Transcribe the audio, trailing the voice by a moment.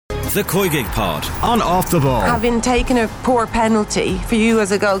The Koigig Pod on Off the Ball. Having taken a poor penalty, for you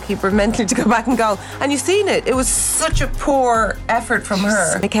as a goalkeeper mentally to go back and goal, and you've seen it, it was such a poor effort from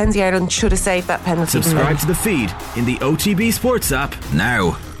her. Mackenzie Ireland should have saved that penalty. Subscribe to the feed in the OTB Sports app now.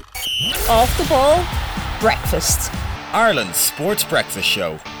 Off the Ball Breakfast, Ireland's sports breakfast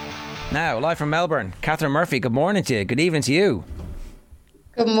show. Now, live from Melbourne, Catherine Murphy, good morning to you. Good evening to you.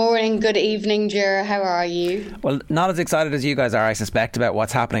 Good morning, good evening, Ger. How are you? Well, not as excited as you guys are, I suspect, about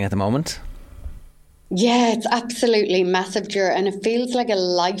what's happening at the moment. Yeah, it's absolutely massive, Ger, and it feels like a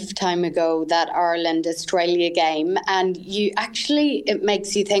lifetime ago, that Ireland-Australia game. And it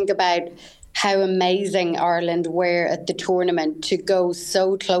makes you think about how amazing Ireland were at the tournament to go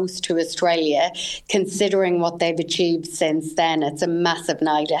so close to Australia, considering what they've achieved since then. It's a massive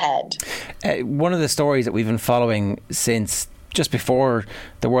night ahead. One of the stories that we've been following since just before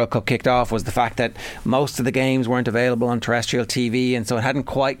the World Cup kicked off was the fact that most of the games weren't available on terrestrial TV, and so it hadn't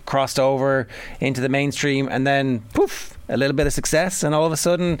quite crossed over into the mainstream, and then poof, a little bit of success and all of a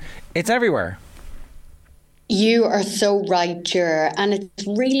sudden it's everywhere. You are so right, Ger, and it's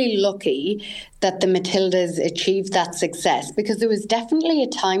really lucky that the Matildas achieved that success, because there was definitely a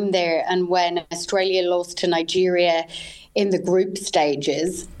time there and when Australia lost to Nigeria in the group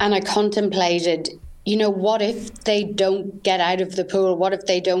stages, and I contemplated, what if they don't get out of the pool? What if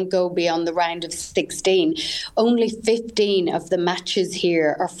they don't go beyond the round of 16? Only 15 of the matches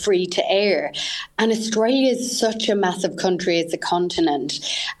here are free to air. And Australia is such a massive country as a continent.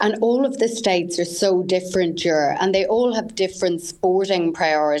 And all of the states are so different, Ger, and they all have different sporting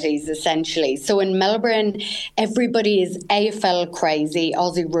priorities, essentially. So in Melbourne, everybody is AFL crazy,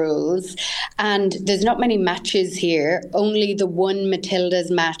 Aussie rules. And there's not many matches here, only the one Matildas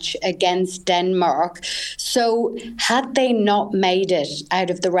match against Denmark. So had they not made it out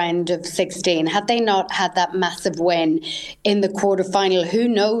of the round of 16, had they not had that massive win in the quarterfinal, who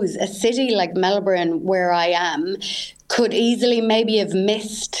knows, a city like Melbourne, where I am, could easily maybe have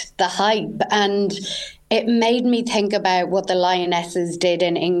missed the hype. And it made me think about what the Lionesses did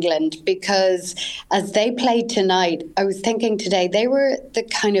in England, because as they played tonight, I was thinking today, they were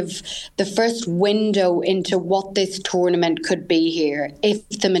the first window into what this tournament could be here if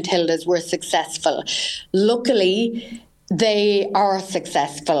the Matildas were successful. Luckily, they are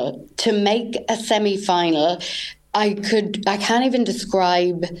successful. To make a semi-final, I can't even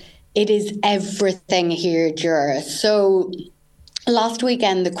describe, it is everything here, Ger. So last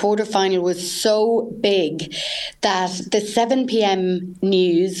weekend, the quarterfinal was so big that the 7 p.m.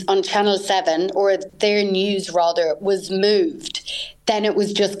 news on Channel 7, or their news rather, was moved. Then it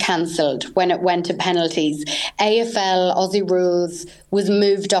was just cancelled when it went to penalties. AFL, Aussie rules, was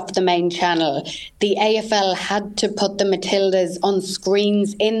moved off the main channel. The AFL had to put the Matildas on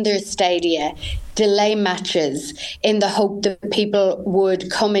screens in their stadia, delay matches in the hope that people would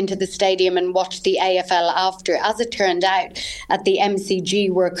come into the stadium and watch the AFL after. As it turned out, at the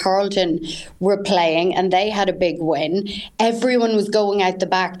MCG where Carlton were playing and they had a big win, everyone was going out the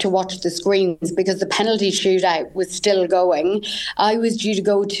back to watch the screens because the penalty shootout was still going. I was due to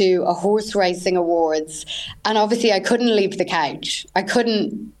go to a horse racing awards, and obviously I couldn't leave the couch. I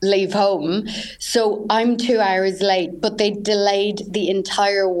couldn't leave home. So I'm 2 hours late, but they delayed the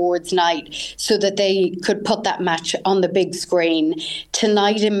entire awards night so that they could put that match on the big screen.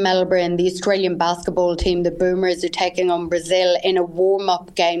 Tonight in Melbourne, the Australian basketball team, the Boomers, are taking on Brazil in a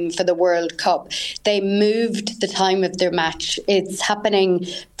warm-up game for the World Cup. They moved the time of their match. It's happening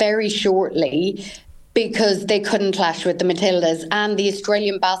very shortly because they couldn't clash with the Matildas, and the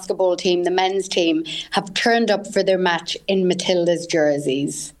Australian basketball team, the men's team, have turned up for their match in Matildas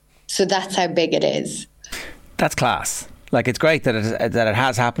jerseys. So that's how big it is. That's class. Like, it's great that it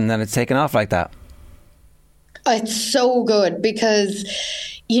has happened and it's taken off like that. It's so good because,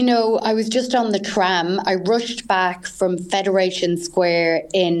 I was just on the tram. I rushed back from Federation Square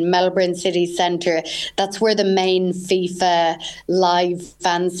in Melbourne City Centre. That's where the main FIFA live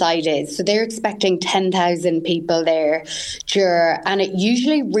fan site is. So they're expecting 10,000 people there, and it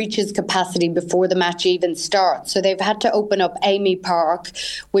usually reaches capacity before the match even starts. So they've had to open up Amy Park,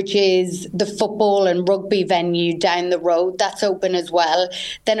 which is the football and rugby venue down the road. That's open as well.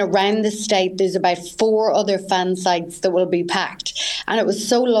 Then around the state, there's about 4 other fan sites that will be packed. And it was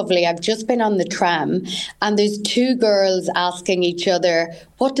so lovely. I've just been on the tram and there's 2 girls asking each other,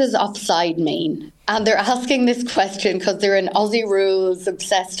 what does offside mean? And they're asking this question because they're in Aussie rules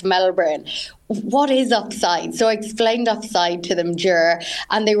obsessed Melbourne. What is offside? So I explained offside to them,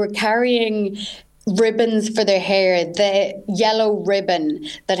 and they were carrying ribbons for their hair, the yellow ribbon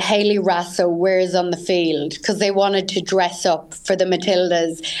that Hayley Raso wears on the field, because they wanted to dress up for the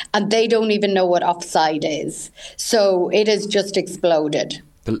Matildas, and they don't even know what offside is. So it has just exploded.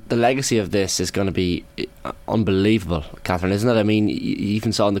 The legacy of this is going to be unbelievable, Catherine, isn't it? I mean, you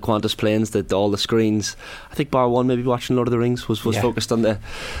even saw on the Qantas planes that all the screens, I think bar one maybe watching Lord of the Rings was focused on the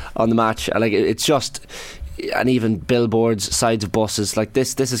match. Like, it's just, and even billboards, sides of buses, like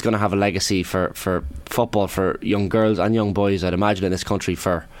this is going to have a legacy for football, for young girls and young boys, I'd imagine, in this country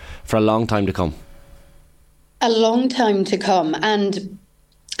for a long time to come. A long time to come. And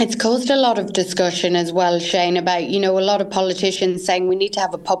it's caused a lot of discussion as well, Shane, about, a lot of politicians saying we need to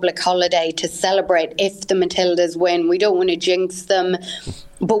have a public holiday to celebrate if the Matildas win. We don't want to jinx them,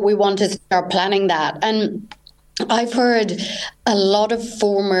 but we want to start planning that. And I've heard a lot of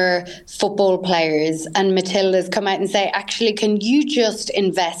former football players and Matildas come out and say, actually, can you just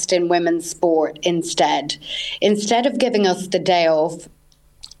invest in women's sport instead? Instead of giving us the day off,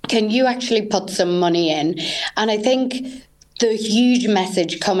 can you actually put some money in? And I think the huge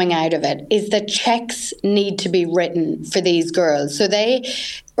message coming out of it is that checks need to be written for these girls. So they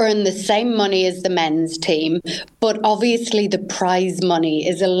earn the same money as the men's team, but obviously the prize money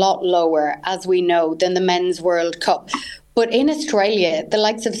is a lot lower, as we know, than the Men's World Cup. But in Australia, the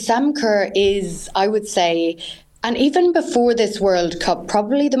likes of Sam Kerr is, I would say, and even before this World Cup,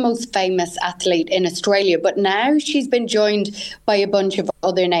 probably the most famous athlete in Australia. But now she's been joined by a bunch of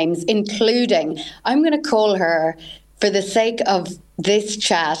other names, including, I'm going to call her, for the sake of this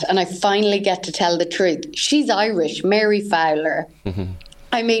chat, and I finally get to tell the truth, she's Irish, Mary Fowler. Mm-hmm.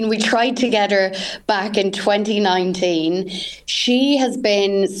 I mean, we tried to get her back in 2019. She has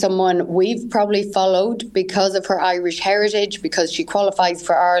been someone we've probably followed because of her Irish heritage, because she qualifies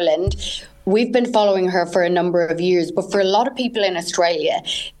for Ireland. We've been following her for a number of years, but for a lot of people in Australia,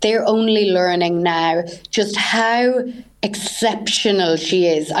 they're only learning now just how exceptional she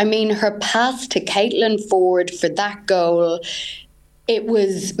is. I mean, her pass to Caitlin Ford for that goal, it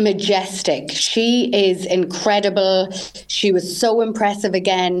was majestic. She is incredible. She was so impressive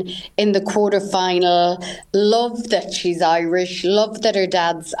again in the quarterfinal. Love that she's Irish. Love that her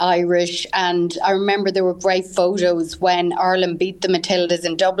dad's Irish. And I remember there were great photos when Ireland beat the Matildas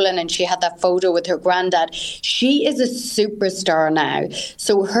in Dublin and she had that photo with her granddad. She is a superstar now.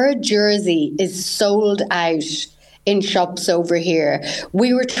 So her jersey is sold out in shops over here.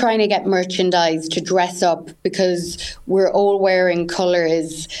 We were trying to get merchandise to dress up because we're all wearing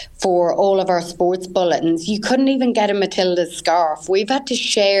colours for all of our sports bulletins. You couldn't even get a Matilda scarf. We've had to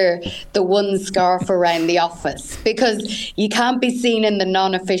share the one scarf around the office because you can't be seen in the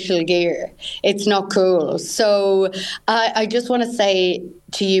non-official gear. It's not cool. So I just want to say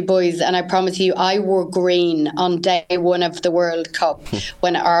to you boys, and I promise you, I wore green on day one of the World Cup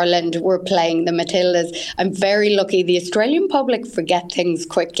when Ireland were playing the Matildas. I'm very lucky. The Australian public forget things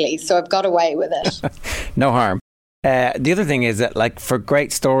quickly, so I've got away with it. No harm. The other thing is that, like, for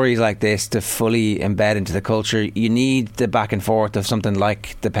great stories like this to fully embed into the culture, you need the back and forth of something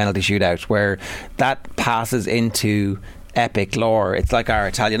like the penalty shootout, where that passes into epic lore. It's like our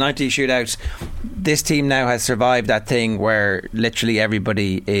Italia 90 shootout. This team now has survived that thing where literally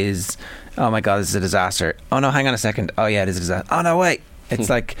everybody is, oh my god, this is a disaster. Oh no, hang on a second. Oh yeah, it is a disaster. Oh no, wait. It's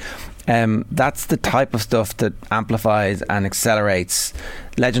like that's the type of stuff that amplifies and accelerates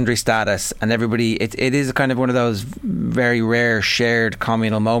legendary status, and everybody, it is kind of one of those very rare shared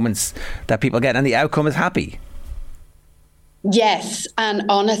communal moments that people get, and the outcome is happy. Yes, and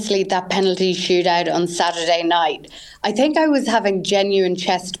honestly, that penalty shootout on Saturday night, I think I was having genuine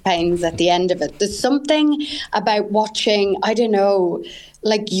chest pains at the end of it. There's something about watching, I don't know,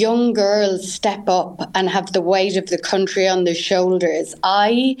 like young girls step up and have the weight of the country on their shoulders.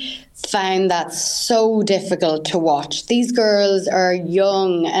 I found that so difficult to watch. These girls are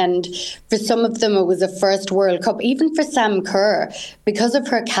young, and for some of them it was a first World Cup. Even for Sam Kerr, because of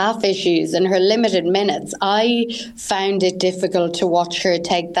her calf issues and her limited minutes, I found it difficult to watch her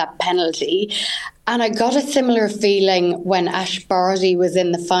take that penalty. And I got a similar feeling when Ash Barty was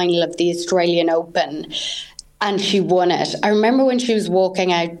in the final of the Australian Open and she won it. I remember when she was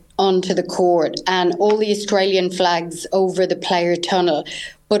walking out onto the court and all the Australian flags over the player tunnel,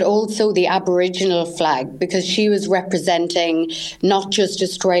 but also the Aboriginal flag, because she was representing not just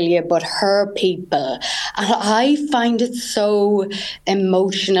Australia, but her people. And I find it so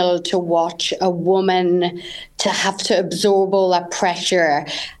emotional to watch a woman to have to absorb all that pressure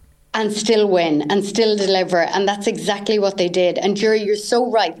and still win and still deliver. And that's exactly what they did. And Jerry, you're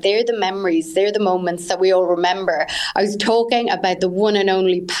so right. They're the memories. They're the moments that we all remember. I was talking about the one and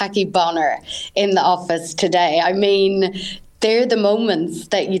only Packie Bonner in the office today. I mean, they're the moments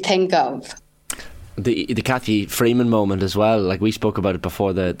that you think of. The Cathy Freeman moment as well, like we spoke about it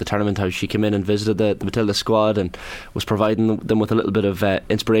before the tournament, how she came in and visited the Matilda squad and was providing them with a little bit of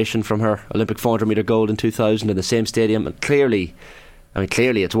inspiration from her Olympic 400 metre gold in 2000 in the same stadium. And clearly I mean,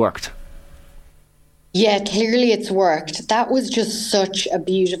 clearly it's worked. Yeah, clearly it's worked. That was just such a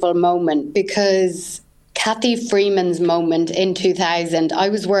beautiful moment, because Cathy Freeman's moment in 2000, I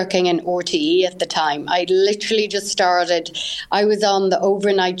was working in RTE at the time. I literally just started. I was on the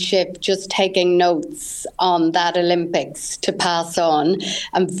overnight shift just taking notes on that Olympics to pass on.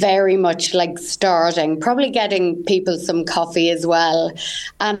 I'm very much like starting, probably getting people some coffee as well.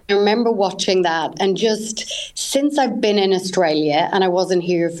 And I remember watching that, and just since I've been in Australia, and I wasn't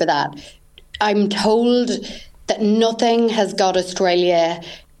here for that, I'm told that nothing has got Australia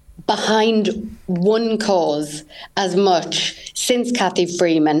behind one cause as much since Cathy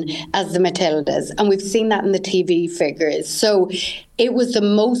Freeman as the Matildas. And we've seen that in the TV figures. So it was the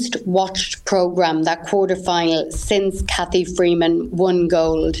most watched programme, that quarterfinal, since Cathy Freeman won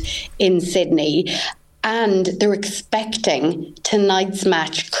gold in Sydney. And they're expecting tonight's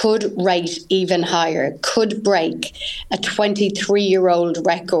match could rate even higher, could break a 23-year-old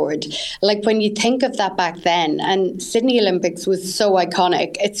record. Like, when you think of that back then, and Sydney Olympics was so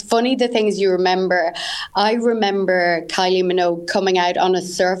iconic. It's funny the things you remember. I remember Kylie Minogue coming out on a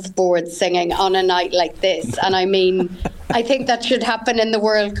surfboard singing On a Night Like This. And I mean, I think that should happen in the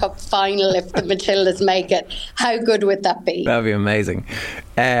World Cup final if the Matildas make it. How good would that be? That would be amazing.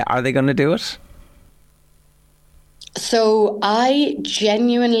 Are they going to do it? So I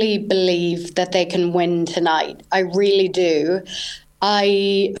genuinely believe that they can win tonight. I really do.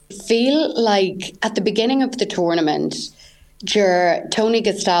 I feel like at the beginning of the tournament, Tony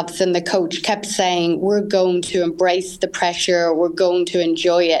Gustafsson, the coach, kept saying, we're going to embrace the pressure, we're going to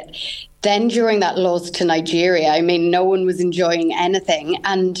enjoy it. Then during that loss to Nigeria, I mean, no one was enjoying anything.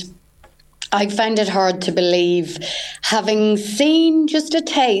 And I find it hard to believe, having seen just a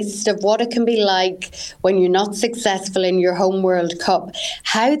taste of what it can be like when you're not successful in your home World Cup,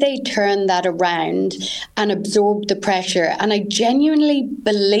 how they turn that around and absorb the pressure. And I genuinely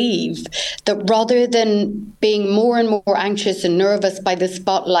believe that rather than being more and more anxious and nervous by the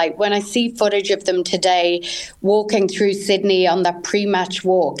spotlight, when I see footage of them today walking through Sydney on that pre-match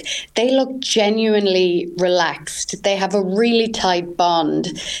walk, they look genuinely relaxed. They have a really tight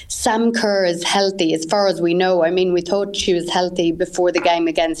bond. Sam Kerr is healthy as far as we know. I mean, we thought she was healthy before the game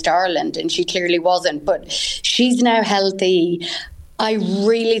against Ireland, and she clearly wasn't, but she's now healthy. I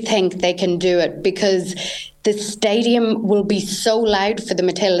really think they can do it, because the stadium will be so loud for the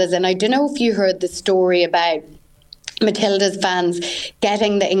Matildas. And I don't know if you heard the story about Matildas fans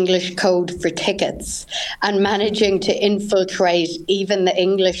getting the English code for tickets and managing to infiltrate even the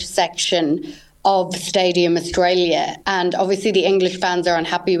English section of Stadium Australia. And obviously the English fans are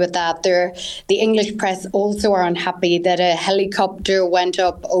unhappy with that. The English press also are unhappy that a helicopter went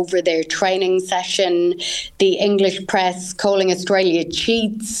up over their training session. The English press calling Australia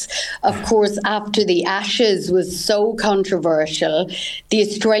cheats. Of course, after the Ashes was so controversial, the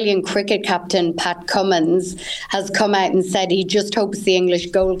Australian cricket captain, Pat Cummins, has come out and said he just hopes the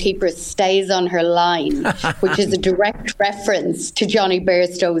English goalkeeper stays on her line, which is a direct reference to Johnny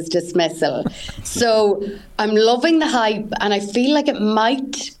Bairstow's dismissal. So I'm loving the hype, and I feel like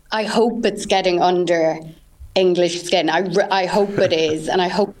I hope it's getting under English skin. I hope it is, and I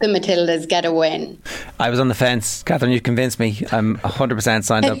hope the Matildas get a win. I was on the fence. Catherine, you've convinced me. I'm 100%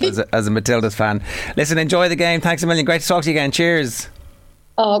 signed up as a Matildas fan. Listen, enjoy the game. Thanks a million. Great to talk to you again. Cheers.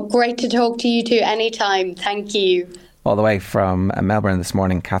 Oh, great to talk to you too. Anytime. Thank you. All the way from Melbourne this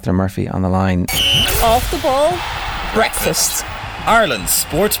morning, Catherine Murphy on the line. Off the ball, breakfast. Ireland's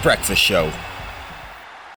Sports Breakfast Show.